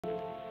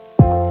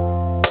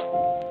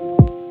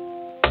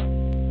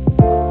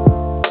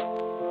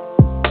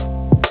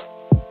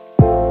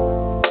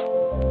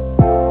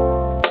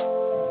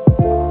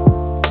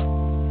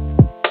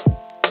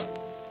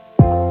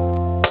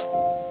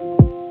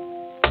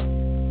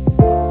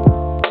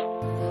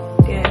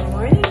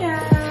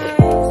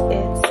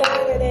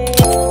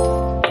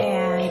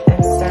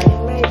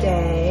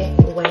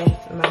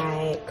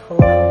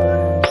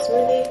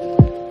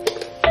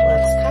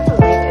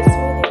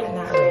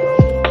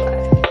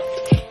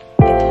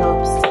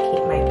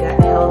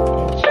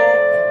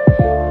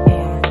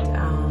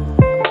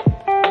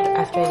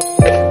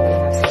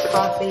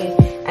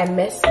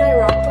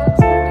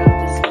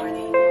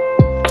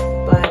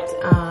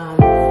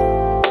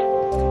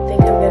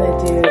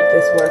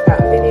this workout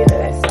video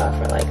that I saw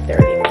for like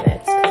 30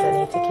 minutes because I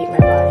need to keep my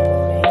body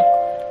moving.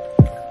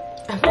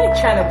 I'm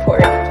like trying to pour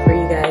it for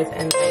you guys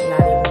and like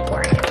not even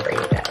pouring it for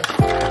you guys.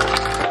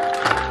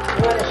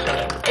 What a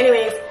shame.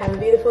 Anyways, have a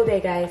beautiful day,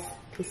 guys.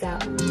 Peace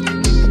out.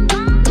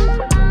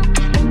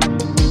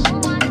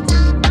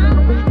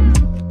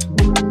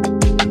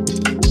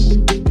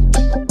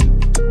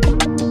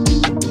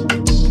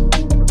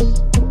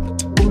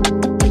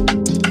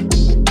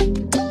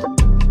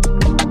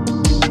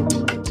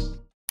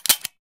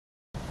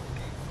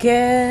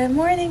 Good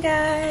morning,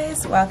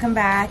 guys. Welcome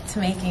back to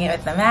Making It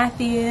with the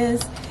Matthews.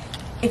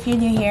 If you're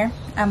new here,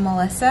 I'm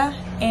Melissa,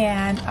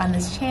 and on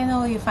this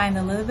channel you find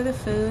a little bit of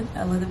food,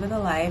 a little bit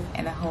of life,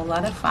 and a whole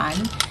lot of fun.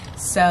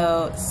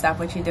 So stop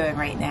what you're doing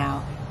right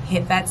now.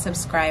 Hit that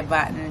subscribe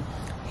button,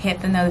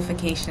 hit the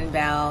notification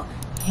bell,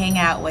 hang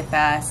out with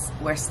us.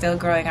 We're still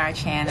growing our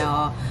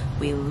channel.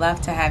 We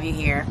love to have you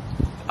here.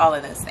 All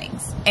of those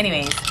things.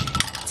 Anyways,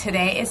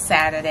 today is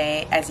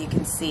Saturday. As you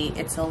can see,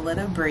 it's a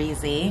little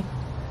breezy.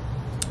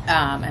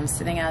 I'm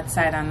sitting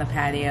outside on the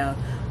patio,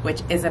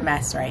 which is a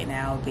mess right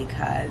now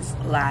because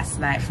last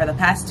night, for the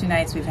past 2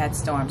 nights, we've had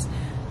storms.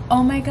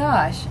 Oh my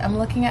gosh, I'm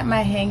looking at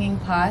my hanging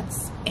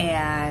pots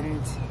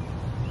and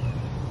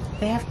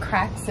they have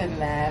cracks in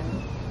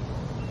them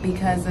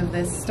because of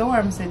this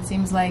storm. So it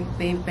seems like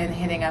they've been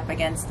hitting up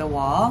against the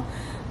wall.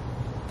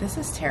 This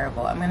is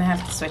terrible. I'm gonna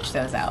have to switch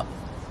those out.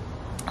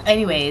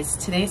 Anyways,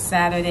 today's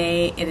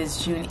Saturday. It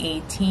is June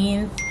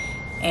 18th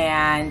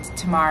and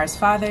tomorrow's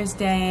Father's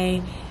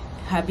Day.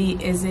 Hubby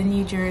is in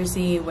New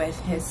Jersey with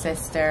his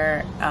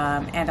sister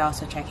and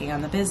also checking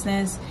on the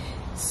business.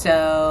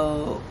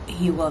 So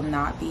he will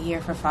not be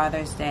here for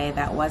Father's Day.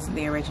 That wasn't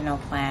the original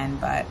plan,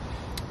 but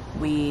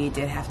we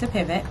did have to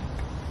pivot.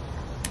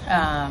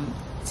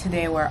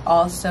 Today we're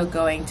also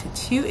going to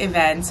 2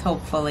 events,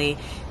 hopefully.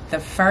 The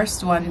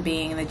first one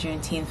being the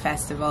Juneteenth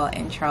festival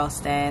in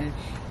Charleston.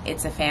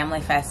 It's a family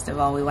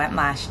festival. We went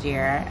last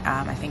year.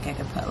 I think I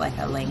could put like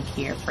a link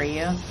here for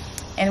you.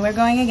 And we're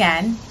going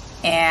again.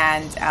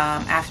 And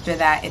after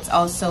that, it's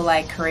also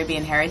like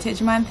Caribbean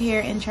Heritage Month here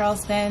in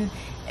Charleston.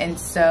 And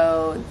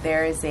so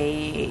there's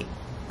a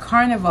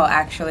carnival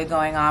actually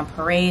going on,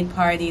 parade,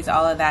 parties,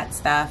 all of that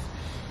stuff.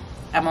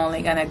 I'm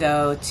only gonna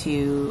go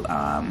to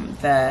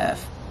the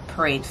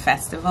parade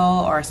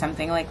festival or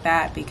something like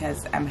that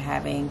because I'm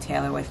having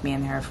Taylor with me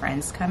and her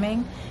friends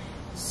coming.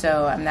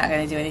 So I'm not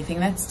gonna do anything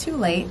that's too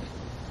late.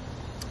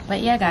 But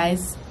yeah,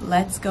 guys,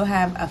 let's go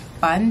have a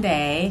fun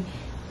day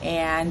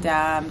and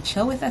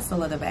chill with us a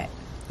little bit.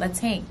 Let's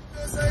hang.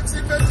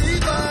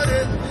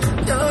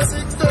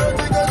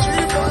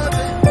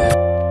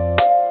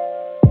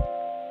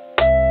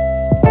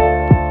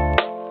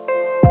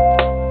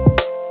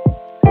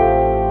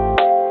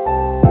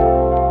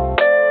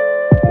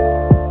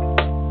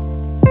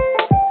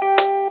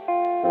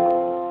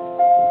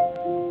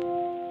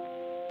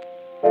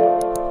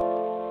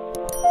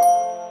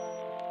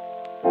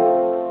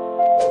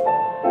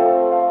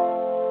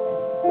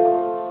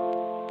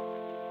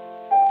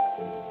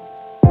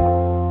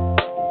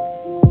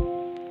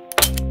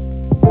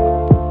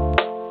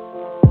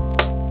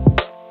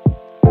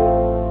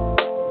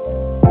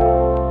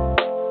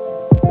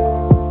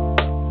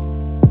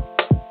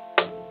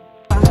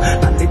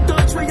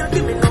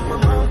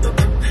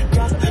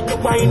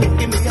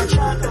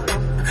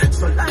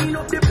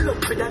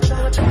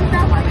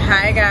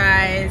 Hi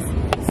guys,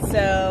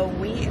 so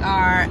we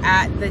are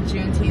at the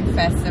Juneteenth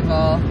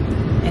festival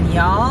and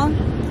y'all,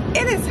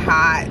 it is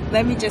hot.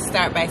 Let me just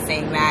start by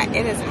saying that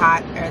it is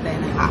hotter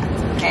than hot,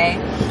 okay?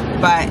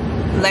 But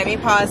let me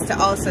pause to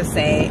also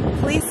say,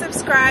 please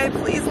subscribe,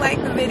 please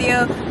like the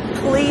video,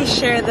 please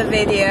share the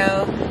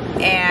video,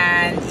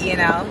 and you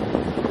know,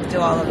 do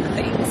all of the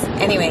things.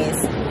 Anyways,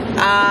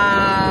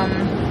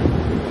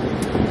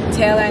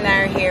 Taylor and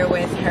I are here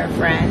with her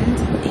friend,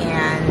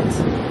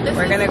 and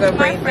we're gonna go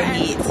brave the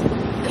heat.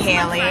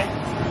 Haley.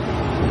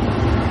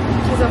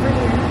 She's over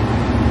here.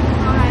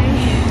 Hi.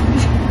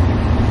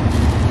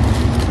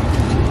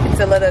 It's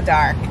a little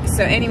dark.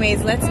 So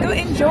anyways, let's go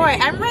enjoy.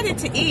 I'm ready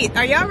to eat.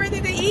 Are y'all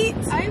ready to eat?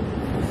 I'm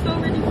so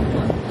ready for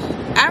lunch.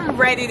 I'm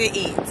ready to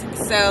eat.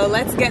 So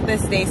let's get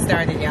this day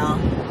started, y'all.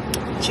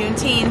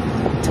 Juneteenth,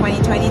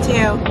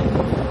 2022.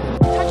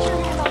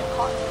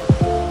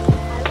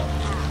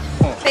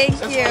 Thank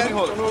you.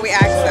 We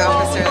asked the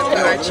officer to put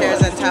our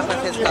chairs on top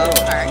of his golf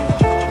cart.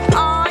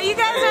 Oh, you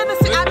guys are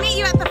I'll meet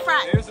you at the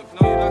front.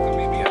 No, you're not gonna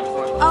meet me at the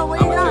front. Oh, where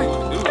you going?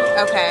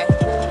 Okay.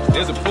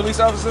 There's a police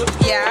officer.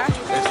 Yeah.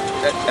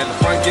 At the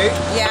front gate.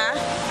 Yeah.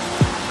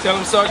 Tell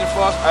him Sergeant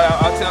Foster.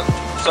 I'll tell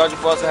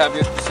Sergeant Foster have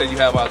you say you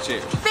have our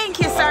chairs. Thank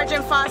you,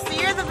 Sergeant Foster.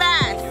 You're the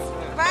best.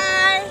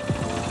 Bye.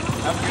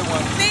 Have a good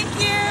one. Thank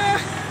you.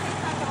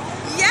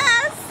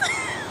 Yes.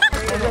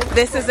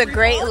 This is a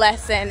great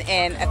lesson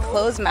in a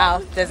closed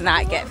mouth does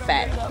not get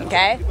fed,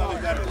 okay?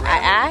 I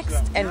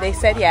asked and they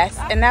said yes,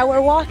 and now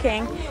we're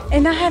walking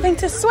and not having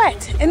to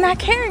sweat and not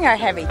carrying our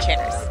heavy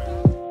chairs.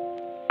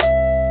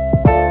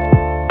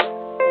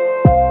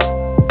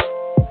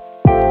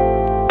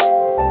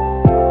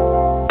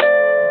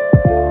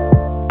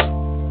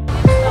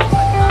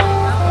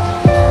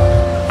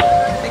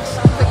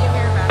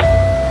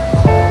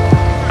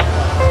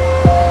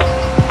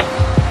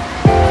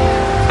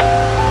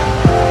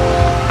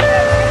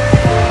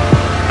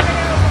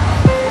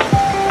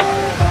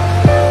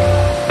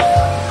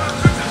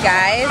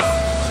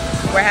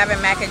 We're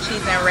having mac and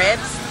cheese and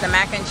ribs. The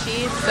mac and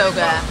cheese, so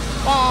good.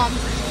 Bomb.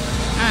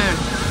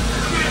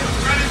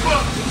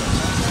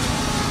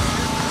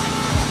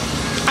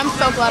 I'm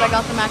so glad I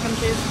got the mac and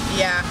cheese.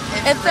 Yeah,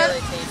 it's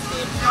really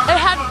tasty. It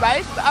had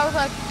rice, but I was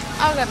like,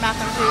 I'll get mac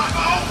and cheese.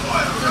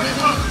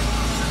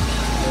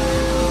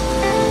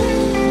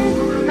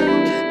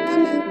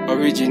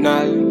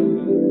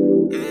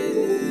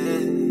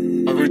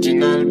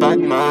 Original bad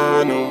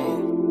man,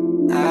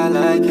 oh. I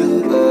like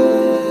your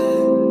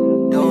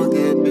vibe. Don't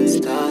get me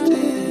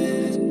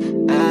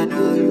started. I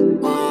know you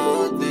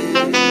want me.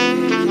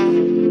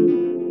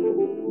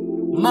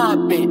 My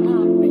baby.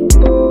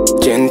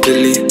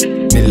 Gently,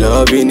 me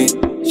loving it.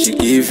 She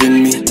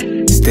giving me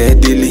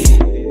steadily.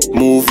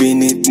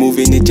 Moving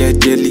it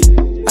gently.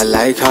 I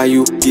like how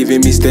you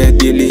giving me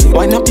steadily.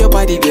 Wind up your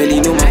body, girl,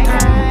 no matter.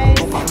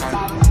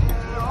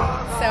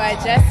 So I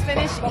just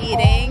finished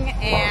eating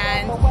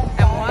and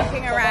I'm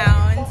walking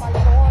around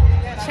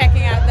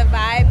checking out the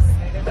vibes.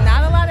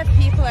 Not a lot of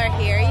people are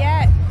here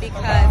yet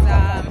because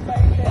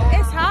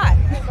it's hot.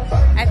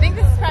 I think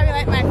this is probably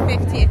like my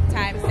 50th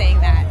time saying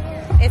that.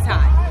 It's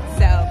hot.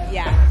 So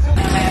yeah.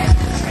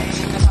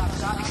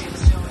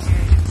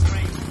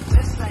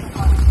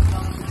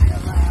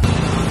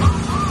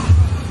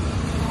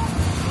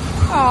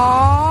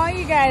 Aw,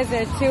 you guys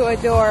are too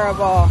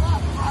adorable.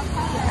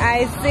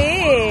 I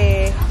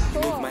see.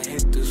 Make my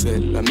head to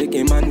swell, I make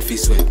a man feel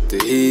sweat.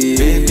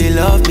 Baby,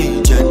 love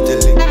me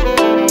gently.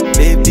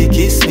 Baby,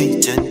 kiss me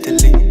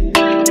gently.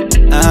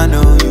 I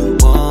know you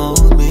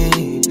want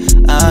me.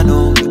 I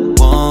know you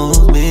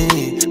want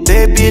me.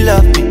 Baby,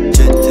 love me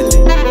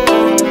gently.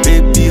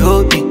 Baby,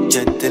 hold me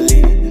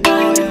gently.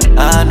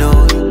 I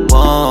know you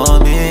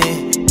want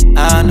me.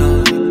 I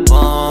know you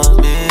want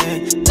me.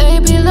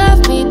 Baby,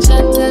 love me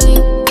gently.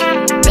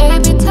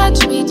 Baby,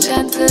 touch me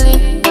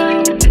gently.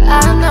 I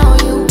know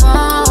you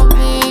want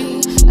me.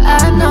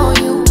 I know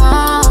you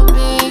want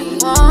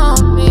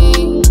me.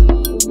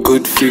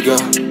 Good figure,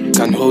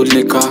 can hold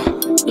liquor.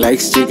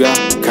 Likes jigger,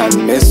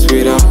 can mess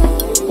with her.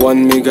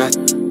 One me got,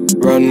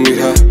 run with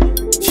her.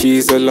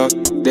 She's a lot,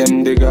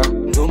 them digger.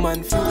 No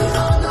man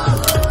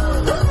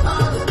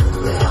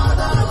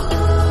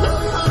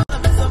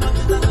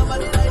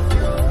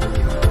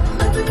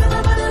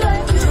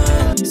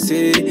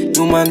say,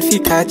 no man fi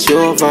catch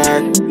your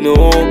vibe. No,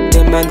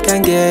 them man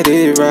can get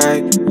it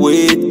right.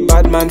 Wait,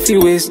 bad man fi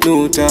waste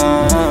no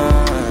time.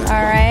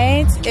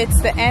 Alright,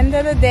 it's the end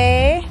of the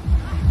day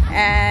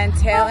and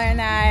Taylor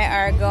and I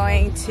are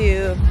going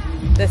to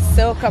the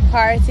soca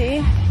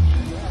party.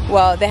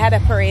 Well, they had a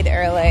parade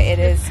earlier. It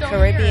is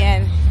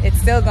Caribbean. It's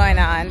still going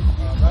on.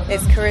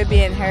 It's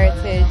Caribbean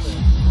Heritage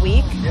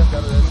Week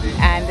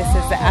and this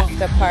is the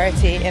after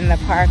party in the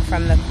park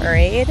from the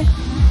parade.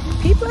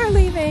 People are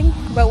leaving,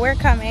 but we're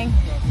coming.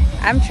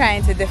 I'm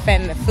trying to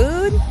defend the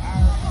food.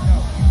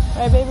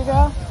 Right, baby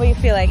girl? What do you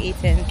feel like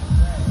eating?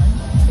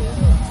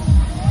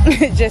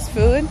 Just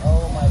food?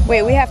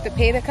 Wait, we have to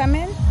pay to come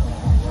in?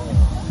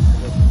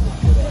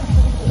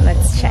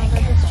 Let's check.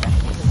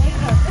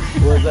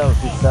 What's up,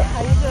 sister?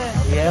 How you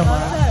doing? Yeah,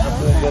 man. I'm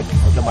doing good.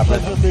 What's the matter?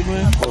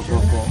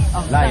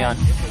 Cool. Lion.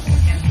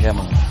 Yeah,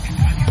 man.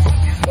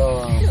 So,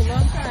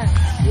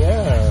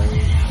 yeah.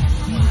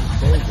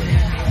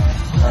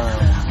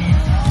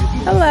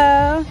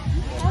 Hello.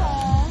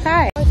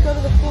 Hi. Let's go to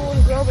the pool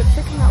and grow the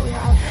chicken that we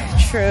have.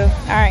 True.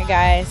 Alright,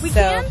 guys.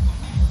 So,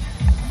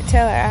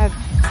 Taylor,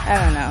 I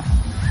don't know.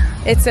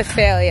 It's a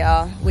fail,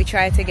 y'all. We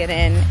tried to get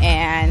in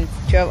and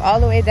drove all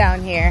the way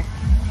down here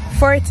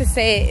for it to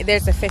say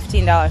there's a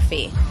 $15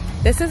 fee.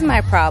 This is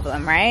my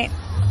problem, right?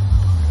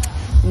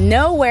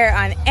 Nowhere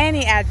on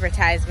any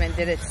advertisement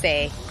did it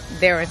say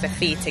there was a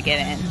fee to get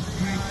in.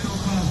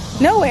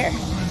 Nowhere.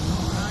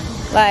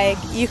 Like,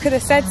 you could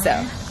have said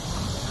so.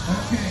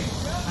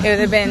 It would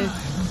have been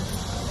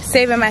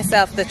saving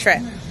myself the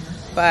trip.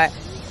 But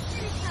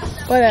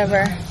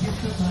whatever.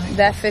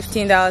 That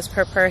 $15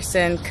 per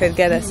person could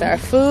get us our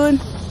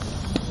food.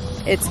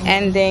 It's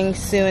ending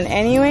soon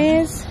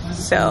anyways,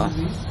 so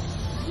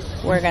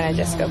we're gonna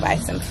just go buy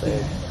some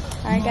food.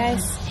 Alright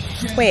guys.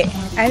 Wait,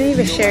 I didn't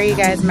even share you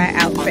guys my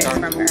outfit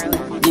from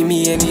earlier. Give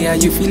me any how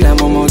you feel, I'm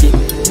a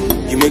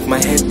you make my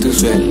head to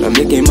swell, I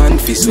make a man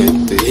feel sweat.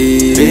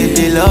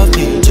 Baby, love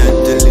me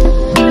gently.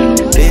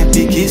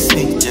 Baby, kiss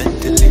me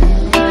gently.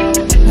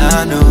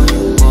 I know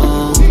you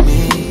want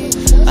me.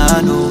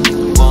 I know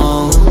you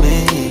want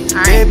me.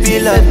 Alright, baby,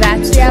 so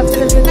that's the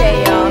outfit of the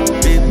day, y'all.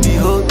 Baby,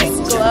 hold me. It's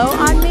glow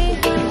on me.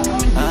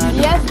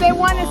 Yes, they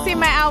want to see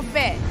my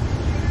outfit.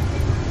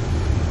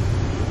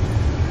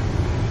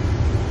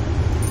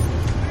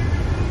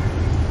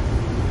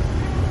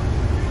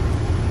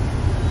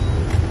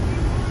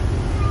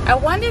 I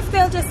wonder if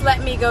they'll just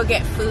let me go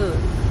get food.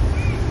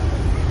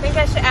 Think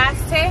I should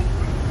ask Tay?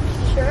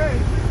 Sure.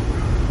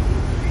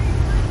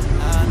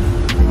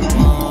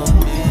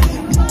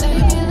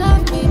 Baby,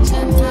 love me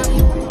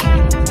gently.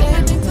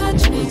 Baby,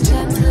 touch me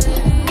gently.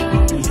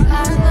 I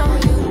know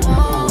you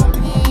want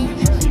me.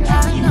 I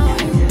know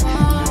you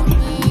want me.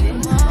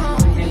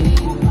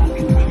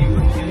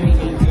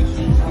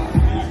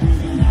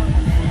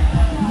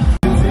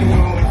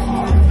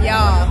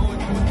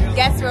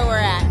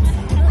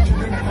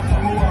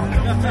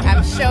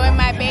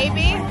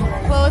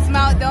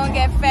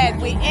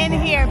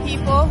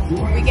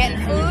 We getting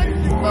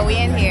food, but we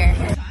in here.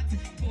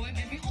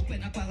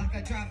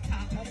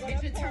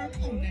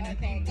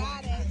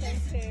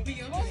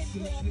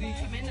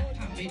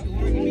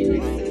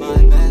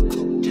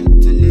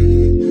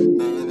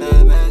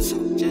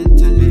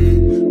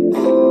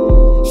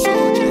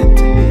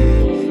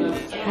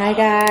 Hi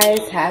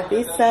guys,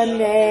 happy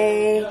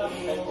Sunday.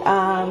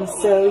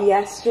 So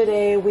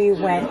yesterday we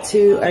went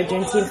to our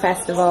Juneteenth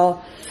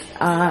festival,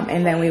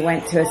 and then we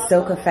went to a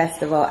soca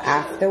festival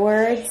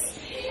afterwards.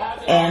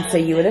 And so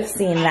you would have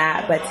seen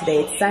that, but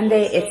today it's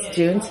Sunday, it's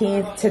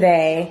Juneteenth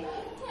today.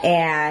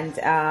 And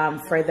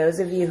for those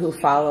of you who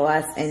follow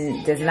us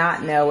and does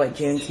not know what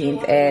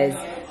Juneteenth is,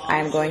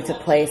 I'm going to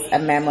place a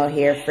memo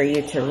here for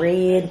you to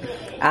read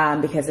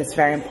because it's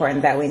very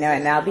important that we know it.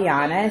 And I'll be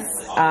honest,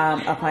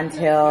 up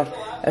until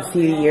a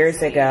few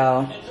years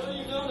ago,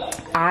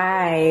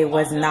 I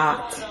was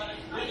not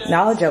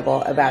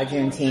knowledgeable about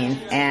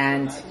Juneteenth,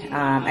 and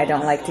I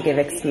don't like to give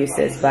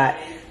excuses, but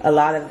a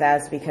lot of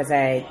that's because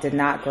I did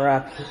not grow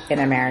up in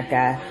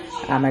America.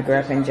 I grew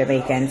up in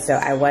Jamaica, so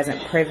I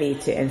wasn't privy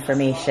to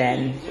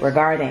information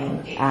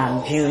regarding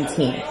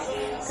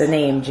Juneteenth, the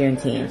name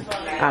Juneteenth.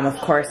 Of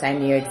course, I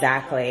knew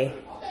exactly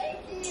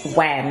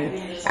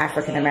when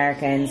African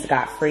Americans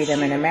got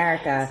freedom in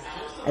America.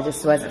 I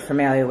just wasn't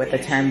familiar with the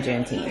term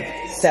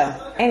Juneteenth. So,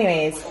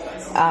 anyways,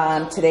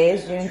 today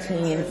is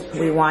Juneteenth.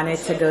 We wanted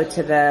to go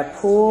to the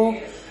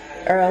pool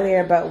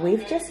earlier, but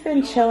we've just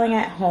been chilling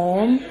at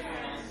home.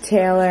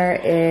 Taylor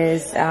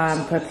is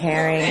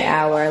preparing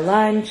our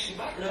lunch.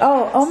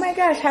 Oh my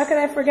gosh, how could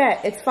I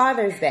forget? It's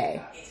Father's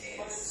Day.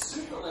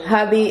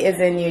 Hubby is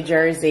in New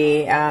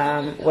Jersey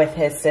with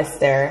his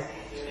sister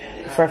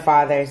for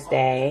Father's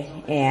Day,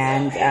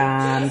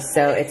 and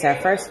so it's our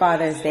first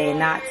Father's Day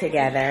not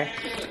together,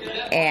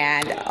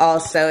 and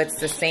also it's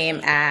the same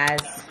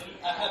as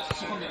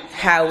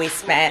how we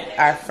spent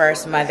our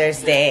first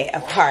Mother's Day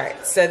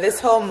apart. So this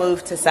whole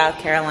move to South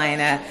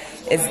Carolina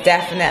is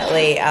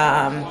definitely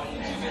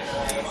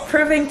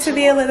proving to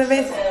be a little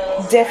bit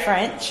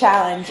different,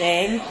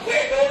 challenging,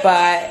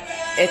 but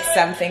it's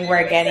something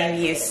we're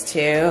getting used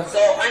to.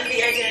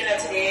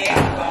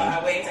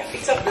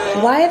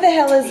 Why the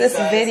hell is this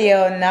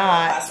video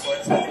not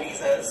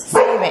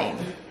saving?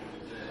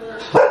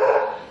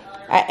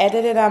 I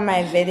edited on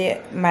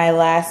my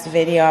last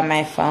video on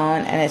my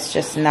phone, and it's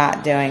just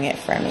not doing it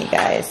for me,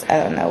 guys.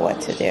 I don't know what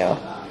to do.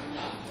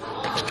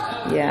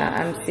 Yeah,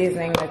 I'm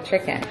seasoning the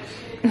chicken.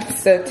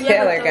 So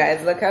Taylor,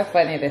 guys, look how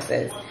funny this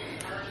is.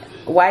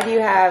 Why do you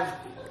have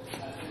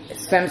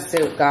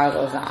swimsuit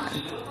goggles on?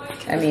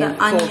 I mean,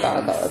 pool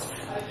goggles.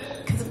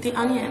 Because of the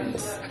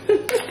onions.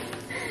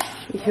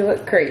 You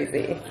look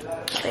crazy.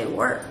 They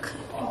work.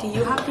 Do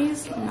you have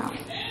these? No.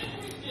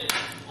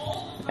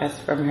 That's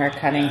from her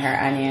cutting her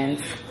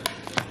onions.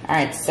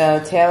 Alright,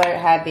 so Taylor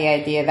had the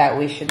idea that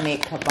we should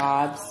make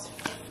kebabs,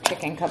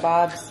 chicken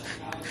kebabs,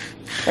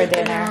 for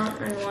dinner.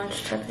 And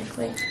lunch,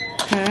 technically.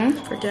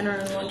 For dinner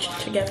and lunch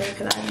together,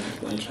 because I haven't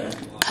had lunch yet.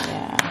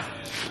 Yeah.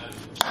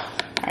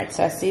 Alright,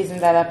 so I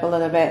seasoned that up a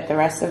little bit. The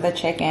rest of the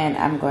chicken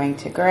I'm going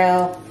to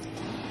grill,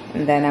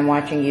 and then I'm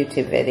watching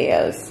YouTube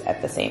videos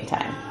at the same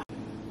time.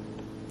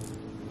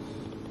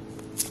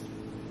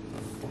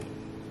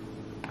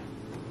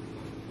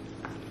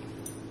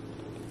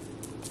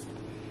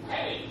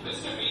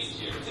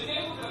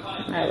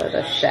 My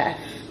little chef.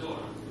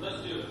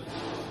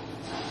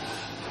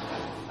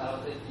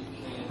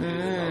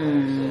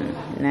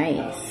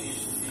 Nice.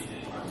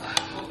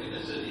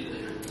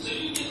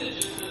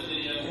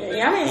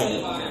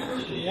 Yummy.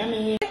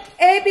 Yummy.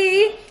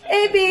 A-B,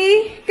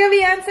 A-B, go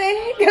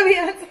Beyonce, go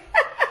Beyonce.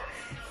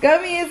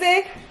 Go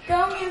music.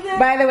 Go music.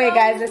 By the way,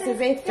 guys, this is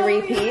a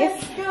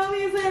three-piece. Go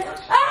music.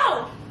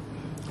 Oh!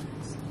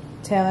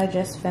 Taylor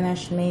just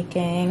finished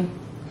making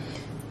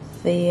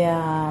the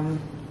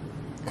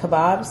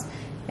kebabs,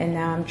 and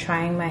now I'm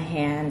trying my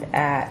hand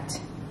at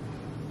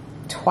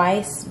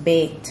twice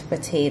baked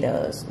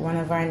potatoes. One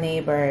of our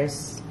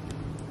neighbors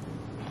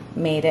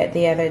made it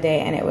the other day,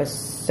 and it was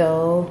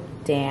so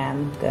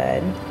damn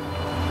good.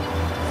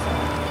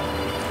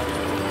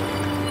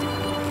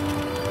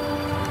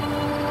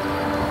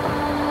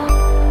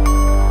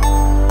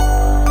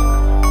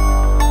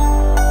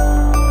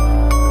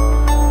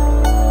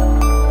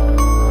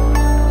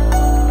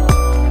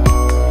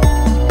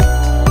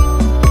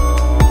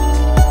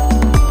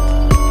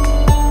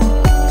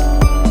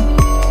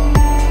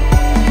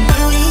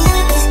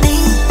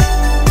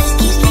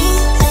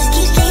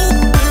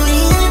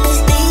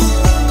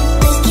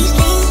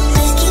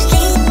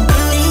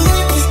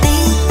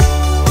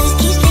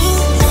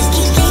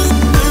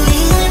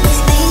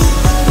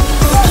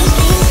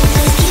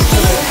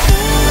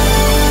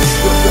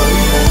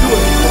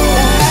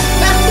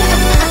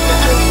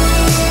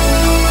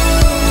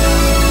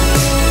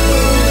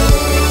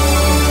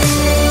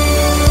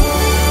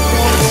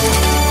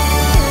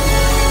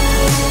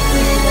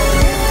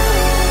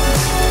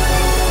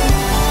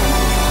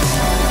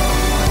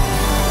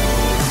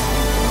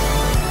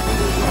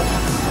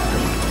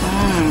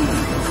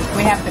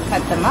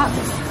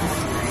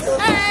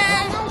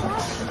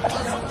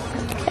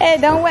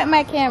 don't wet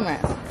my camera.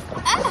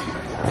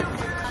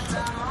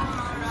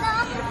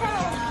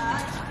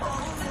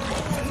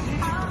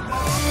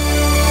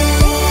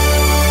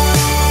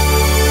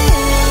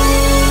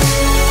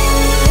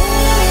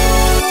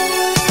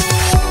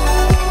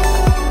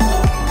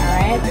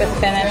 Alright, the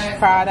finished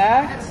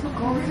product.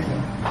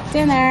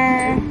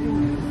 Dinner.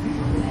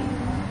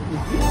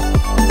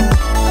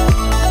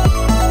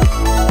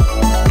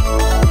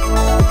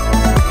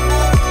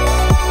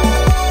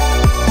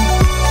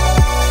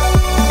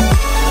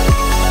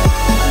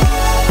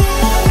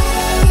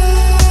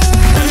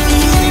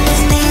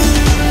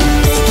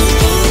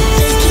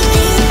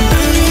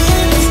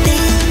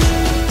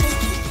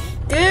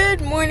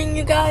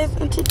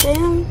 Today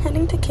I'm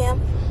heading to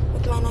camp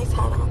with my nice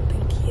hat on,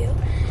 thank you.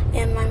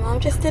 And my mom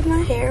just did my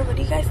hair. What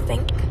do you guys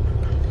think?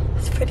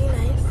 It's pretty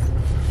nice.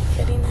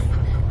 Pretty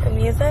nice. The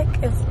music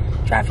is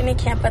driving to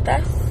camp with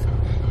us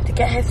to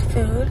get his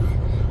food,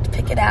 to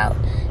pick it out,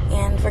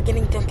 and we're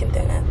getting Dunkin'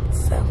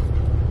 Donuts, so.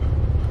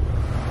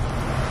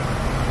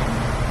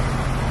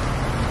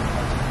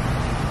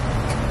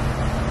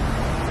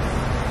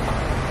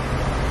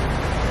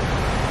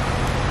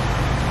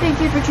 Thank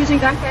you for choosing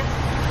Dunkin'.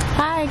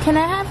 Hi, can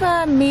I have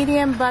a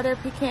medium butter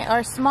pecan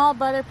or small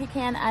butter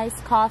pecan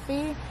iced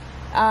coffee?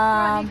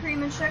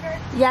 Cream and sugar?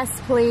 Yes,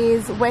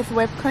 please, with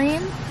whipped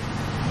cream.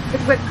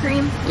 With whipped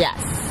cream? Yes.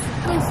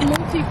 It's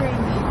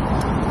multi-grain.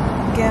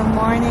 Good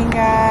morning,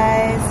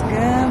 guys.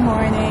 Good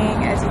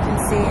morning. As you can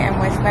see, I'm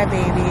with my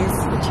babies.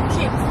 But you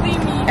can't see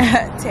me.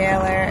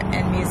 Taylor,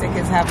 and music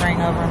is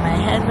hovering over my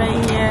head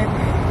right here.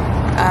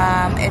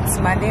 It's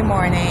Monday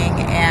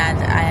morning, and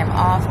I am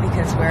off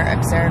because we're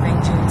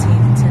observing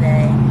Juneteenth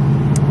today.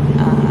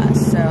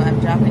 So I'm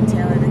dropping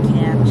Taylor to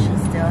camp. She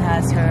still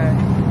has her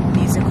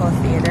musical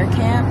theater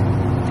camp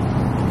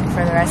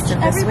for the rest of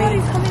this week.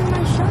 Everybody's coming to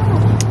my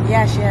show.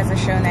 Yeah, she has a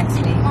show next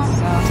week.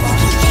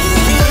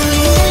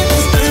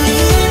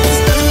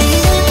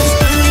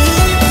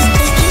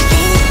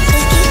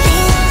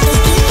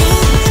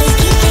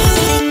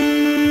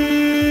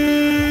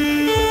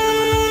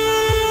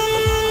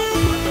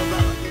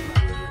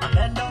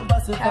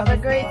 So have a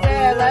great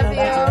day. I love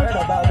you.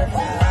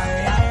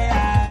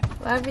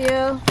 Love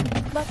you.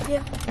 Love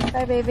you.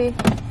 Bye, baby.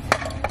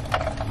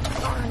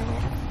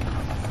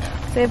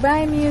 Say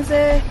bye,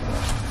 music.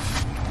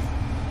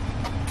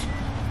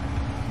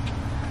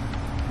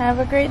 Have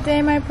a great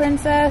day, my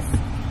princess.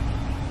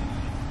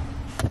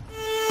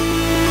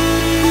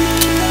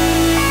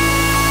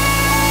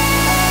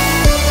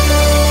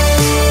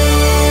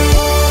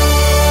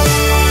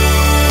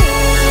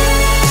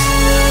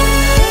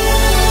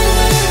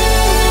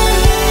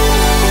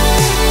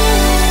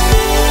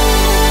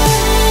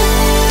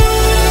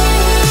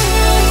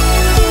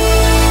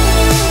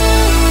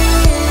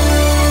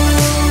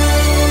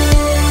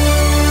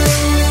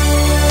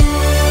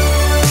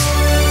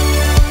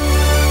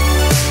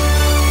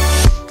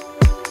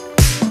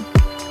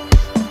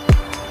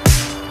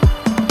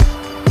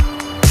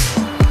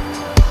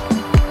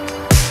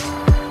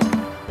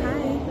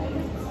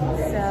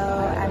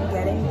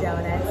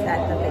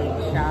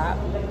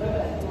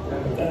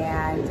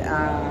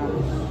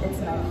 It's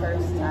my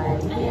first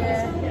time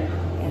here,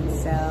 and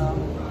so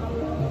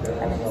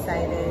I'm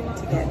excited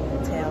to get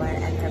Taylor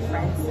and her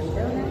friends some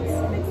donuts.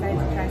 I'm excited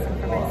to try some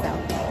for myself.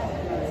 So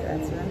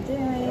that's what I'm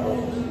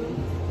doing.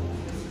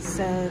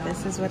 So this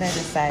is what I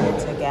decided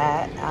to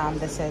get.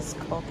 This is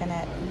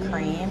coconut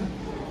cream,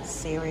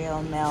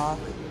 cereal milk,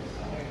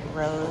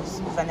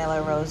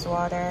 vanilla rose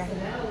water,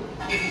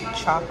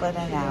 chocolate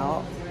and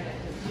out,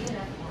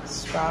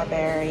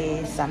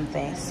 strawberry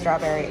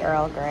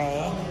Earl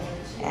Grey,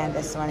 and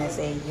this one is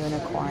a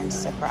unicorn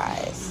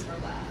surprise.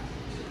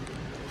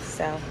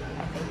 So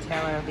I think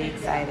Taylor will be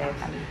excited.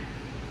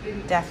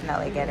 I'm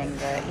definitely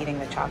eating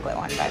the chocolate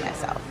one by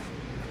myself.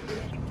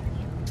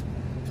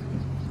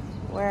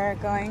 We're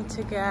going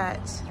to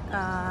get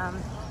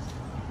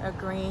a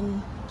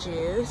green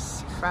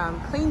juice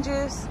from Clean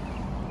Juice.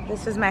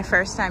 This is my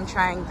first time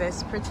trying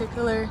this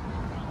particular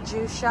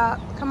juice shop.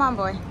 Come on,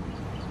 boy.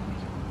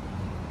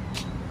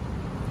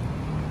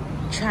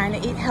 Trying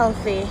to eat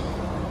healthy.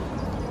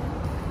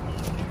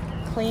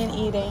 Clean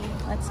eating.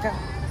 Let's go.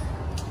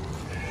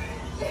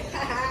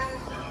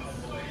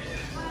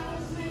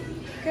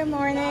 Good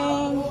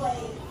morning.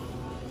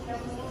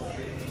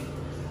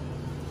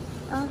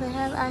 Oh, they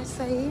have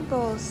acai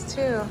bowls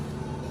too.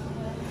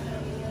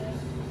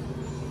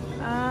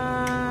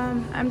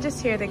 I'm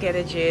just here to get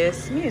a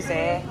juice.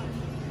 Music.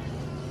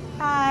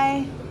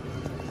 Hi.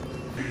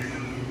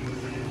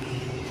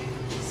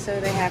 So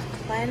they have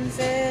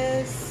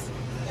cleanses,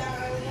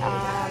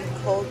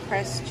 cold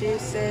pressed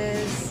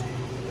juices.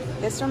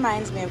 This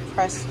reminds me of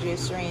Pressed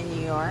Juicery in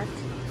New York.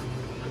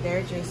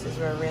 Their juices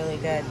were really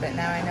good, but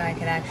now I know I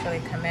can actually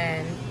come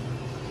in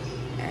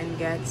and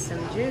get some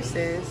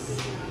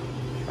juices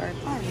for a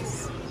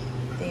cleanse.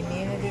 The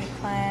immunity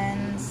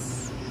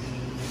cleanse.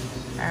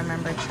 I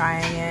remember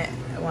trying it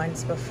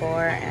once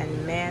before,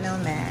 and man, oh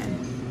man.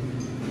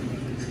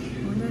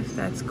 I wonder if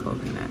that's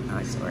coconut. Oh,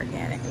 it's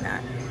organic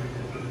nut.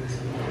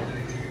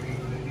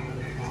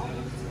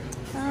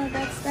 Oh,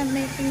 that's them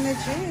making the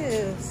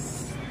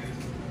juice.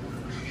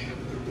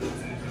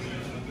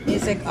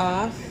 Music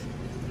off.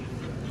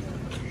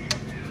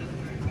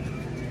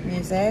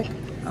 Music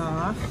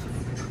off.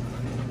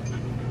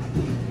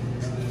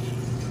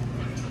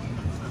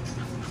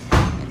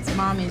 It's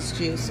mommy's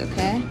juice,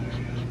 okay?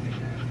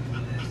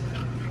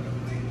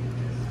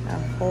 A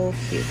whole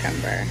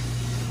cucumber.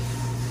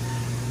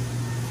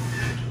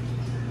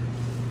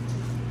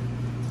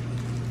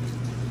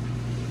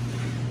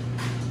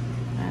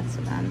 That's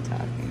what I'm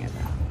talking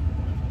about.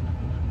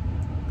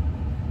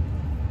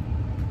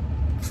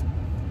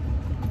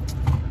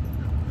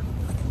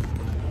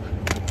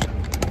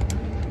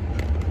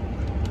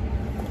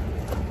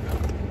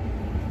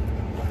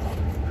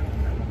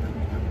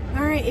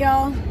 All right,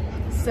 y'all.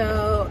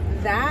 So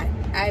that,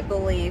 I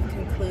believe,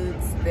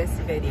 concludes this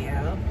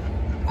video.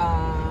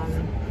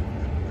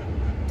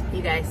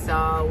 You guys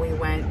saw we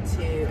went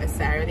to a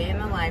Saturday in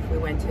the life. We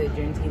went to a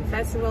Juneteenth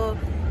festival.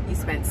 You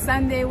spent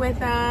Sunday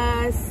with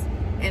us.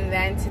 And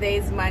then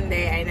today's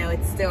Monday. I know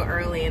it's still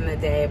early in the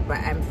day, but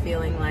I'm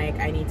feeling like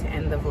I need to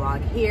end the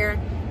vlog here.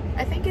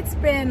 I think it's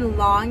been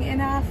long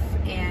enough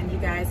and you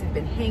guys have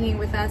been hanging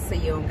with us, so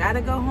you don't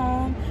gotta go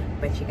home,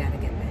 but you gotta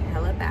get the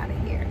hell up out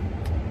of here.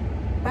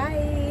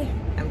 Bye.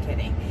 I'm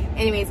kidding.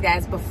 Anyways,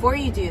 guys, before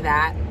you do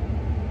that,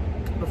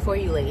 before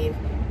you leave,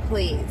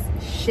 please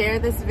share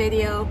this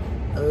video,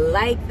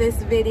 like this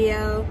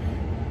video,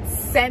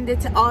 send it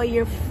to all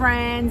your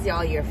friends,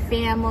 all your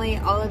family,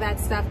 all of that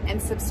stuff,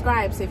 and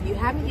subscribe. So if you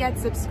haven't yet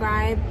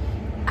subscribed,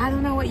 I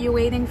don't know what you're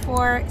waiting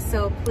for,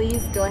 so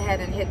please go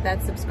ahead and hit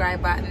that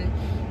subscribe button,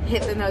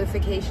 hit the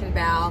notification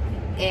bell,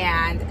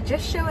 and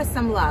just show us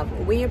some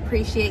love. We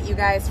appreciate you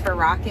guys for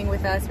rocking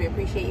with us. We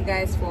appreciate you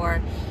guys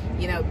for,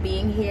 you know,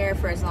 being here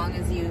for as long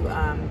as you've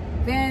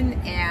been,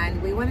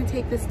 and we want to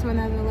take this to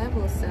another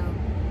level. So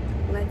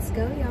let's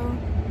go, y'all.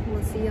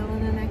 We'll see y'all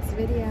in the next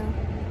video.